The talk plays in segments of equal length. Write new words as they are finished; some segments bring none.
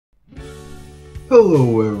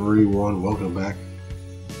Hello everyone, welcome back.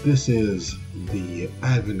 This is the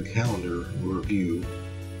Advent Calendar review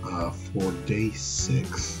for day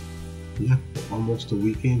 6. Yeah, almost a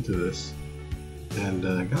week into this. And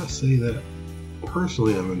I gotta say that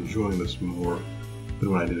personally I'm enjoying this more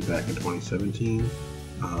than when I did it back in 2017. It's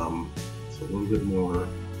a little bit more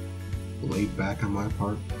laid back on my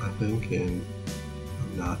part, I think, and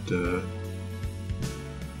I'm not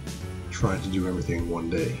trying to do everything one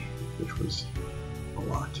day, which was a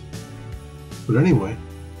lot. But anyway,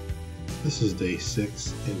 this is day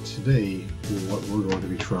 6, and today what we're going to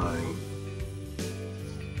be trying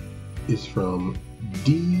is from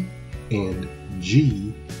D&G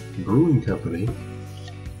Brewing Company.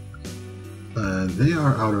 They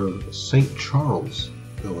are out of St. Charles,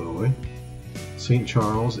 Illinois. St.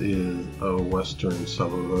 Charles is a western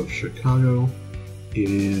suburb of Chicago. It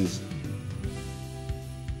is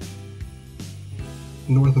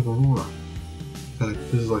north of Aurora. In fact,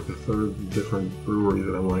 this is like the third different brewery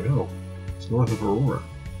that I'm like, oh, it's north of Aurora.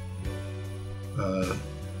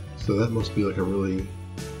 So that must be like a really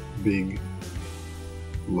big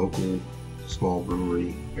local small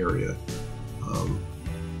brewery area. I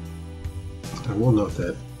will note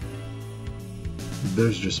that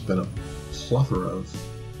there's just been a plethora of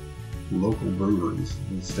local breweries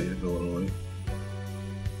in the state of Illinois.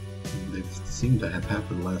 They seem to have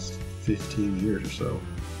happened the last 15 years or so.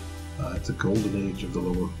 It's a golden age of the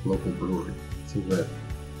local brewery. It seems that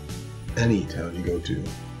any town you go to,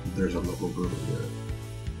 there's a local brewery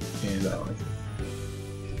in it, and I like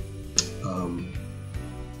it.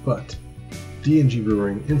 But D&G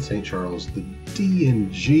Brewing in St. Charles, the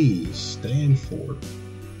D&G stand for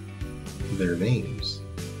their names.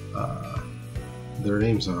 Their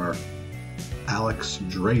names are Alex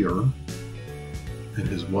Dreyer and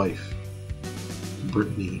his wife,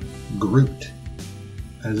 Brittany Groot,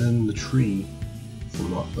 as in the tree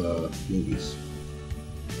from the movies.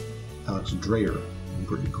 Alex Dreyer and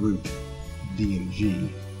Brittany Groot,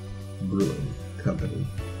 D&G Brewing Company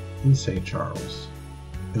in St. Charles,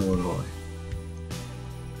 Illinois.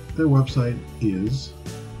 Their website is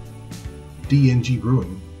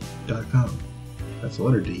dngbrewing.com. That's the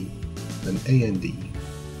letter D, then A-N-D,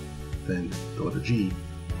 then the letter G,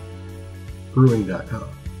 brewing.com.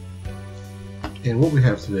 And what we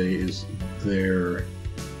have today is their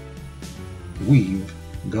We've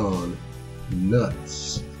Gone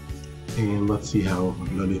Nuts. And let's see how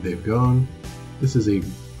nutty they've gone. This is a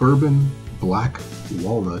Bourbon Black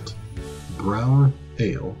Walnut Brown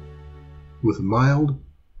Ale with mild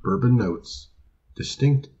bourbon notes,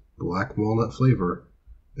 distinct black walnut flavor,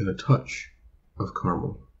 and a touch of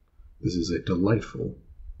caramel. This is a delightful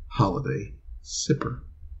holiday sipper.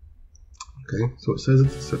 Okay, so it says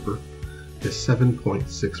it's a sipper. It's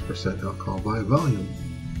 7.6% alcohol by volume.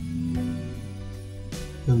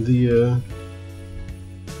 And the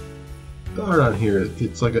art on here,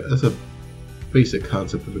 it's a basic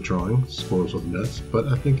concept of a drawing, s'mores with nuts, but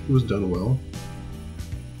I think it was done well.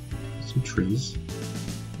 Some trees.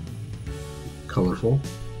 Colorful.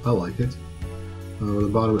 I like it. On the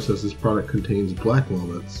bottom it says this product contains black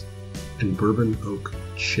walnuts and bourbon oak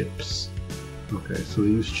chips. Okay, so they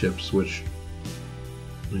use chips, which,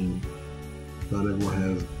 I mean, not everyone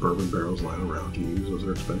has bourbon barrels lying around to use. Those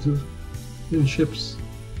are expensive. And chips,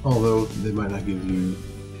 although they might not give you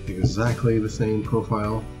exactly the same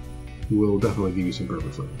profile, will definitely give you some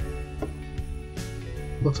bourbon flavor.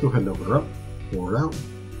 Let's go ahead and open her up, pour it out,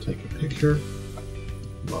 take a picture.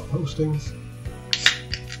 Love postings.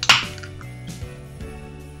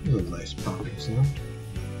 This is a nice popping sound.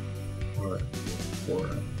 Alright, pour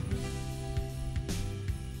it out.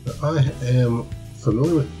 Now, I am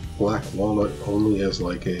familiar with black walnut only as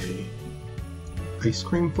like a ice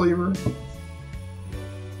cream flavor.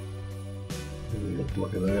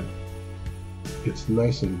 Look at that. It's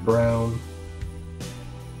nice and brown,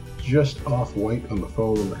 just off white on the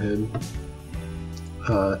foam on the head.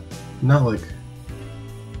 Not like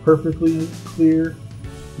perfectly clear,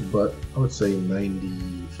 but I would say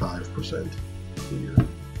 95% clear.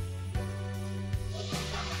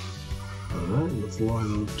 Alright, let's line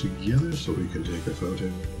them together so we can take a photo.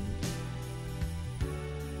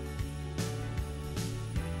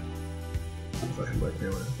 If I had my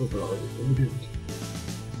camera, I already did.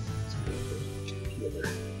 Together.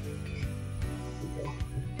 There we go.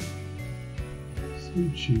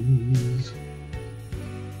 Sweet cheese.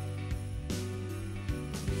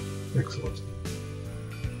 Excellent.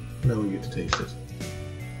 Now we get to taste it.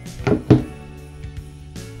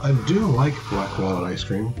 I do like black walnut ice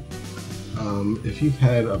cream. If you've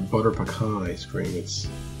had a butter pecan ice cream, it's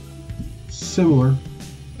similar,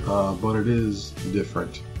 but it is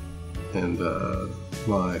different. And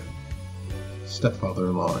my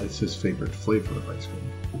stepfather-in-law, it's his favorite flavor of ice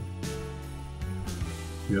cream.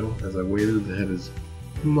 You know, as I waited, the head is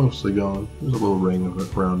mostly gone. There's a little ring of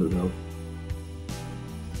it around it though.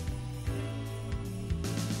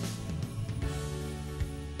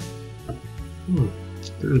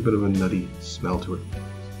 There's a bit of a nutty smell to it.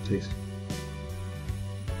 Taste.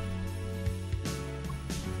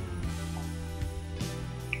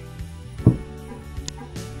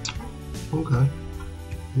 Okay.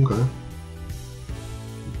 Okay.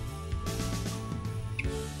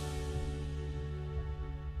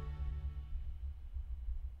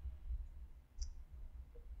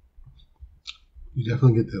 You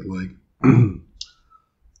definitely get that, like,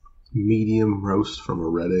 medium roast from a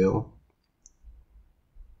red ale.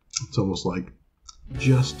 It's almost like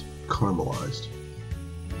just caramelized.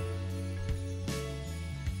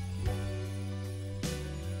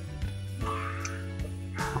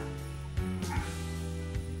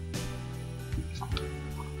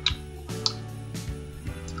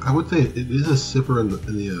 I would say it is a sipper in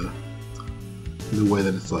the way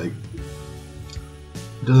that it's like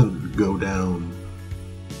it doesn't go down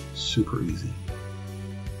super easy.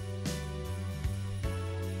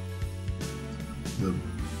 A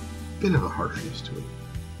bit of a harshness to it.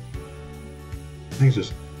 I think it's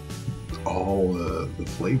just all the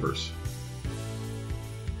flavors.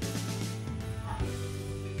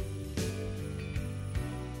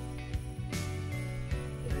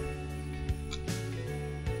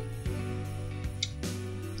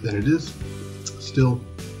 And it is still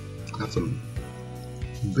got some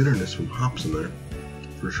bitterness from hops in there,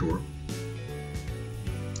 for sure.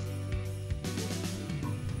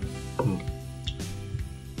 I'm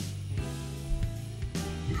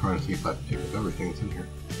trying to see if I pick up everything that's in here.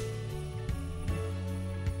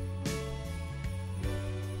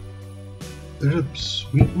 There's a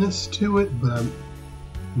sweetness to it, but I'm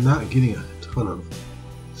not getting a ton of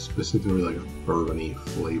specifically like a bourbon-y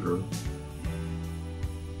flavor.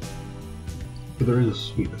 But there is a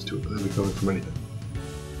sweetness to it, but that'd be coming from anything.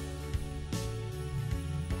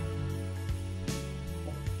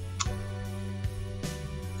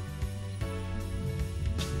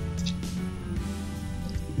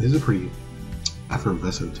 It is a pretty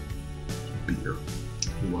effervescent beer.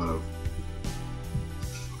 A lot of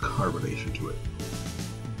carbonation to it.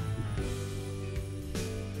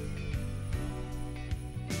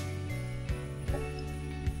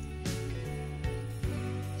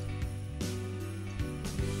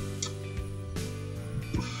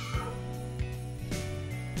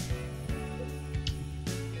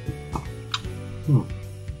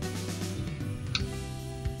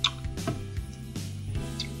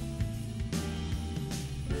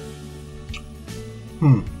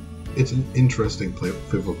 It's an interesting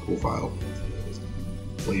flavor profile.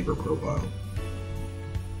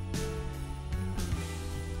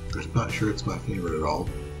 I'm not sure it's my favorite at all.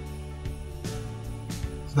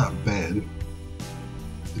 It's not bad.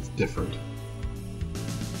 It's different.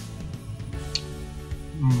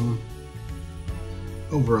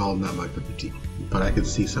 Overall, not my cup of tea, but I could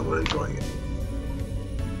see someone enjoying it.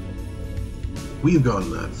 We've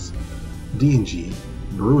Gone Nuts, D&G,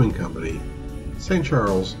 Brewing Company, St.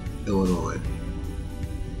 Charles, Illinois.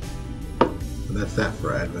 And that's that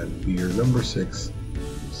for Advent Beer number 6.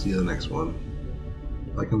 See you in the next one.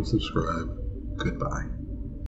 Like and subscribe. Goodbye.